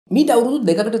මීට අවුරුදු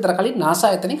දෙකකට විතර කලින් NASA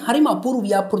එතනින් හරිම අපූර්ව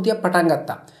ව්‍යාපෘතියක් පටන්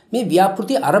ගත්තා. මේ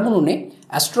ව්‍යාපෘතිය ආරම්භුනේ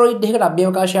ඇස්ටරොයිඩ් එකකට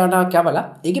අභ්‍යවකාශ යානයක් යවලා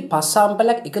ඒකේ පස්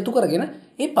සාම්පලයක් එකතු කරගෙන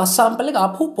ඒ පස් සාම්පල් එක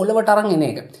ආපහු පොළවට අරන් එන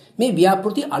එක. මේ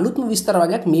ව්‍යාපෘතිය අලුත්ම විස්තර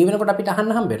වගේක් මේ වෙනකොට අපිට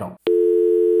අහන්න හම්බ වෙනවා.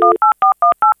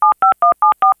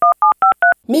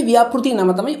 මේ ව්‍යාපෘතිය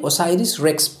නම තමයි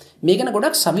OSIRIS-Rex. මේක ගැන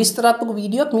ගොඩක් සවිස්තරාත්මක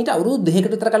වීඩියෝවක් මීට අවුරුදු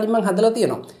 2කට විතර කලින් මම හදලා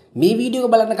තියෙනවා. මේ වීඩියෝ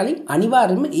එක බලන්න කලින්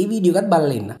අනිවාර්යයෙන්ම මේ වීඩියෝ එකත්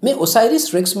බලලා ඉන්න. මේ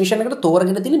OSIRIS-Rex මිෂන් එකට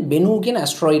තෝරගෙන තියෙන Bennu කියන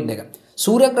ඇස්ටරොයිඩ් එක.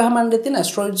 සූර්යග්‍රහ මණ්ඩලයේ තියෙන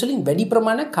ඇස්ටරොයිඩ්ස් වලින් වැඩි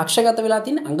ප්‍රමාණයක් කක්ෂගත වෙලා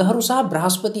තියෙන අඟහරු සහ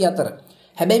බ්‍රහස්පති අතර.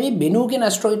 හැබැයි මේ Bennu කියන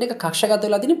ඇස්ටරොයිඩ් එක කක්ෂගත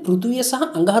වෙලා තියෙන පෘථිවිය සහ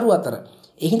අඟහරු අතර.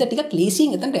 ඒ හින්දා ටිකක්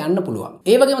ලේසියෙන් එතනට යන්න පුළුවන්.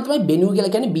 ඒ වගේම තමයි Bennu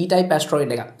කියලා කියන්නේ B-type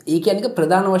ඇස්ටරොයිඩ් එකක්. ඒ කියන්නේ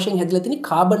ප්‍රධාන වශයෙන් හැදිලා තියෙන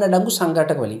කාබන් අඩංගු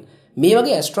සංඝටක වලින්. මේ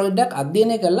වගේ ඇස්ටරොයිඩ් එකක්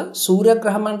අධ්‍යයනය කරලා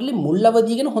සූර්යග්‍රහ මණ්ඩලයේ මුල්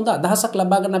අවධිය ගැන හොඳ අදහසක්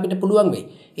ලබා ගන්න අපිට පුළුවන් වෙයි.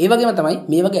 ඒ වගේම තමයි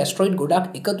මේ වගේ ඇස්ටරොයිඩ්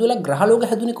ගොඩක් එකතු වෙලා ග්‍රහලෝක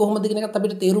හැදුනේ කොහොමද කියන එකත්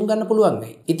අපිට තේරුම් ගන්න පුළුවන්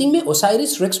වෙයි. ඉතින් මේ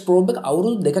OSIRIS-Rex probe එක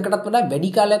අවුරුදු දෙකකටත් වඩා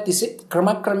වැඩි කාලයක් තිස්සේ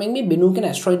ක්‍රමක්‍රමයෙන් මේ Bennu කියන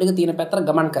ඇස්ටරොයිඩ් එක තියෙන පැත්තට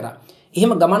ගමන් කරා.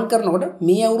 එහෙම ගමන් කරනකොට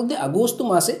මේ අවුරුද්දේ අගෝස්තු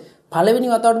මාසේ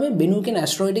පළවෙනි වතාවට මේ Bennu කියන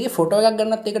ඇස්ටරොයිඩ් එකේ ෆොටෝ එකක්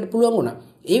ගන්නත් ඒකට පුළුවන් වුණා.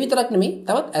 ඒ විතරක් නෙමෙයි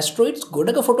තවත් ඇස්ටරොයිඩ්ස්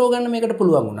ගොඩක ෆොටෝ ගන්න මේකට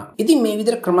පුළුවන් වුණා. ඉතින් මේ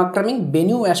විදිහට ක්‍රමක්‍රමයෙන්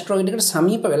Bennu ඇස්ටරොයිඩ් එකට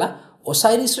සමීප වෙලා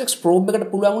OSIRIS-Rex probe එකට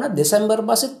පුළුවන් වුණා දෙසැම්බර්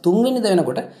මාසේ 3 වෙනිදා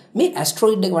වෙනකොට මේ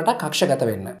ඇස්ටරොයිඩ් එක වටා කක්ෂගත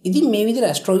වෙන්න. ඉතින් මේ විදිහට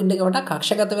ඇස්ටරොයිඩ් එක වටා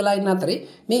කක්ෂගත වෙලා ඉන්න අතරේ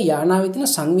මේ යානාවේ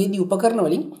තියෙන සංවේදී උපකරණ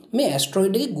වලින් මේ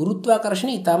ඇස්ටරොයිඩ් එකේ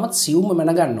ගුරුත්වාකර්ෂණය ඉතාමත් සියුම්ව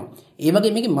මැනගන්නවා. ඒ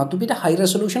වගේ මේකේ මතු පිට high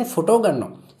resolution ෆොටෝ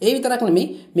ගන්නවා. ඒ විතරක් නෙමෙයි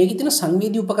මේකේ තියෙන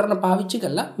සංවේදී උපකරණ පාවිච්චි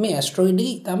කරලා මේ ඇස්ටරොයිඩ්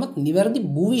එකේ ඉතාමත් නිවැරදි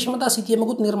භූ විෂමතා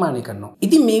සිතියමකුත් නිර්මාණය කරනවා.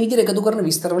 ඉතින් මේ විදිහට එකතු කරන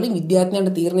විස්තර වලින්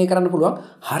විද්‍යාඥයන්ට තීරණය කරන්න පුළුවන්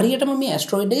හරියටම මේ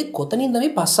ඇස්ටරොයිඩ් එකේ කොතනින්ද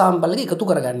මේ පස් සාම්පල් එක එකතු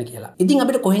කරගන්නේ කියලා. ඉතින්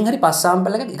අපිට කොහෙන් හරි පස්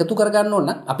සාම්පල් එකක් එකතු කරගන්න ඕන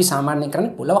නම් අපි සාමාන්‍යයෙන්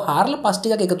කරන්නේ පොළව හාරලා පස්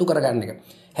ටිකක් එකතු කරගන්න එක.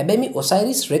 හැබැයි මේ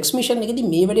OSIRIS-Rex මිෂන් එකේදී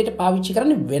මේ වැඩේට පාවිච්චි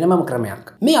කරන්නේ වෙනමම ක්‍රමයක්.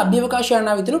 මේ අභ්‍යවකාශ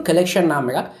යානාවේ තියෙන කලෙක්ෂන්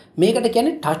නාම එකක්. මේකට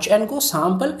කියන්නේ touch and go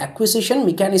sample acquisition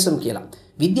mechanism කියලා.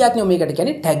 විද්‍යාඥයෝ මේකට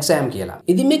කියන්නේ TechTrack කියලා.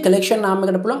 ඉතින් මේ කලෙක්ෂන් නාම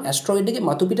එකට පුළුවන් ඇස්ටරොයිඩ් එකේ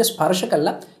මතු පිට ස්පර්ශ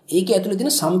කළා ඒකේ ඇතුලේ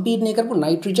තියෙන සම්පීඩනය කරපු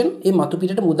නයිට්‍රජන් ඒ මතු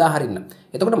පිටට මුදා හරින්න.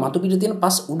 එතකොට මතු පිට තියෙන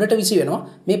පස් උඩට විසි වෙනවා.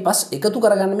 මේ පස් එකතු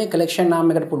කරගන්න මේ කලෙක්ෂන්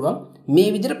නාම එකට පුළුවන් මේ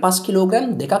විදිහට පස්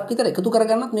කිලෝග්‍රෑම් දෙකක් විතර එකතු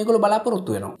කරගන්නත් මේගොල්ලෝ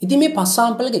බලාපොරොත්තු වෙනවා. ඉතින් මේ පස්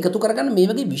සාම්පල් එක එකතු කරගන්න මේ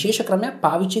වගේ විශේෂ ක්‍රමයක්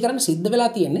පාවිච්චි කරන්න සිද්ධ වෙලා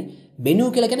තියෙන්නේ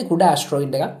Bennu කියලා කියන්නේ කුඩා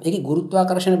ඇස්ටරොයිඩ් එකක්. ඒකේ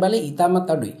ගුරුත්වාකර්ෂණ බලය ඉතාමත්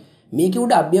අඩුයි. මේකේ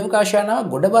උඩ අභ්‍යවකාශ යානාව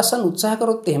ගොඩ බස්සන්න උත්සාහ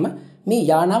කරොත් එහෙම මේ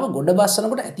යානාව ගොඩ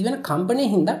බස්සනකොට ඇතිවෙන කම්පනයේ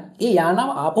හින්දා ඒ යානාව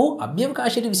ආපහු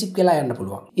අභ්‍යවකාශයට විසික් වෙලා යන්න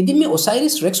පුළුවන්. ඉතින් මේ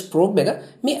OSIRIS-Rex probe එක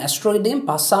මේ ඇස්ටරොයිඩ් එකෙන්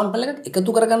පස් සාම්පල් එකක්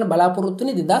එකතු කරගන්න බලාපොරොත්තු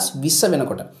වෙන්නේ 2020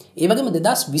 වෙනකොට. ඒ වගේම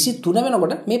 2023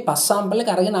 වෙනකොට මේ පස් සාම්පල්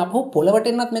එක අරගෙන ආපහු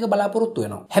පොළවට එන්නත් මේක බලාපොරොත්තු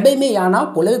වෙනවා. හැබැයි මේ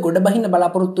යානාව පොළවේ ගොඩ බහින්න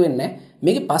බලාපොරොත්තු වෙන්නේ නැහැ.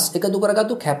 මේකේ පස් එකතු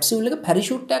කරගත්තු කැප්සියුල් එක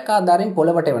පැරිෂූට් එකක් ආධාරයෙන්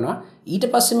පොළවට එවනවා. ඊට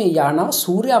පස්සේ මේ යානාව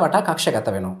සූර්යයා වටා කක්ෂගත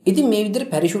වෙනවා. ඉතින් මේ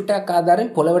විදිහට පැරිෂූට් එකක් ආධාරයෙන්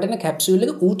පොළවට එන කැප්සියුල්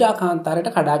එක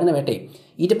ඌටාකාන්තාරයට කඩාගෙන වැටේ.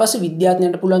 ඊට පස්සේ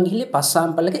විද්‍යාඥයන්ට පුළුවන් ගිහිල්ලා පස්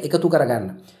සාම්පල් එක එකතු කරගන්න.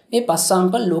 මේ පස්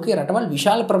සාම්පල් ලෝකේ රටවල්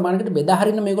විශාල ප්‍රමාණයකට බෙදා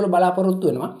හරින්න මේගොල්ලෝ බලාපොරොත්තු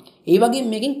වෙනවා. ඒ වගේම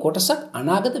මේකෙන් කොටසක්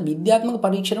අනාගත විද්‍යාත්මක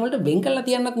පරීක්ෂණ වලට වෙන් කරලා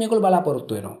තියන්නත් මේගොල්ලෝ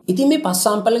බලාපොරොත්තු වෙනවා. ඉතින් මේ පස්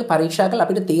සාම්පල් එක පරීක්ෂා කරලා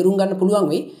අපිට තේරුම් ගන්න පුළුවන්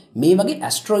වෙයි මේ වගේ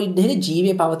ඇස්ටරොයිඩ් එකේ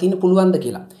ජීවය පවතින පුළුවන්ද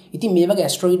කියලා. ඉතින් මේ වගේ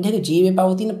ඇස්ටරොයිඩ් එකේ ජීවය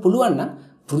පවතින පුළුවන් නම්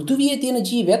පෘථිවියේ තියෙන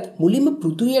ජීවියත් මුලින්ම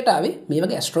පෘථිවියට ආවේ මේ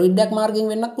වගේ ඇස්ටරොයිඩ් එකක්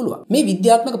මාර්ගයෙන් වෙන්නත් පුළුවන්. මේ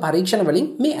විද්‍යාත්මක පරීක්ෂණ වලින්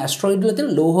මේ ඇස්ටරොයිඩ් වල තියෙන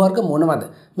ලෝහ වර්ග මොනවද?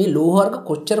 මේ ලෝහ වර්ග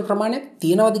කොච්චර ප්‍රමාණයක්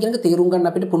තියෙනවද කියන එක තේරුම් ගන්න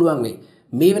අපිට පුළුවන් වෙයි.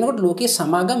 මේ වෙනකොට ලෝකයේ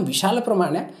සමාගම් විශාල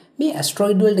ප්‍රමාණයක් මේ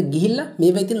ඇස්ටරොයිඩ් වලට ගිහිල්ලා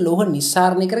මේවයි තියෙන ලෝහ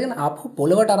නිස්සාරණය කරගෙන ආපහු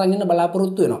පොළවට අරන් එන්න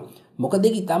බලාපොරොත්තු වෙනවා. මොකද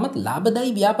ඒක ඉතාමත්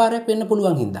ලාභදායී ව්‍යාපාරයක් වෙන්න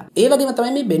පුළුවන් හින්දා. ඒ වගේම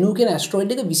තමයි මේ Bennu කියන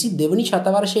ඇස්ටරොයිඩ් එක 22 වෙනි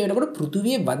ශතවර්ෂයේ වෙනකොට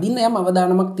පෘථිවියේ වදින්න යම්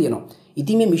අවදානමක් තියෙනවා.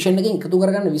 ඉතින් මේ මිෂන් එකෙන් එකතු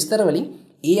කරගන්න විස්තර වලින්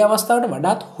ඒ අවස්ථාවට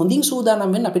වඩාත් හොඳින්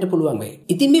සූදානම් වෙන්න අපිට පුළුවන් වෙයි.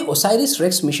 ඉතින් මේ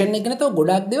OSIRIS-Rex මිෂන් එක ගැන තව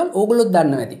ගොඩාක් දේවල් ඕගොල්ලොත්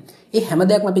දන්නවා ඇති. ඒ හැම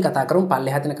දෙයක්ම අපි කතා කරමු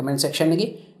පල්ලෙහා තියෙන කමෙන්ට් සෙක්ෂන් එකේ.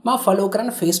 මාව ෆලෝ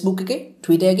කරන්න Facebook එකේ,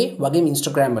 Twitter එකේ, වගේම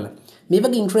Instagram වල. මේ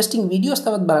වගේ ඉන්ටරෙස්ටිං වීඩියෝස්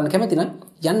තවත් බලන්න කැමති නම්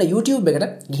යන්න YouTube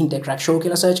එකට ගිහින් TechTrack show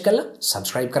කියලා සර්ච් කරලා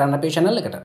subscribe කරන්න අපේ channel එකට.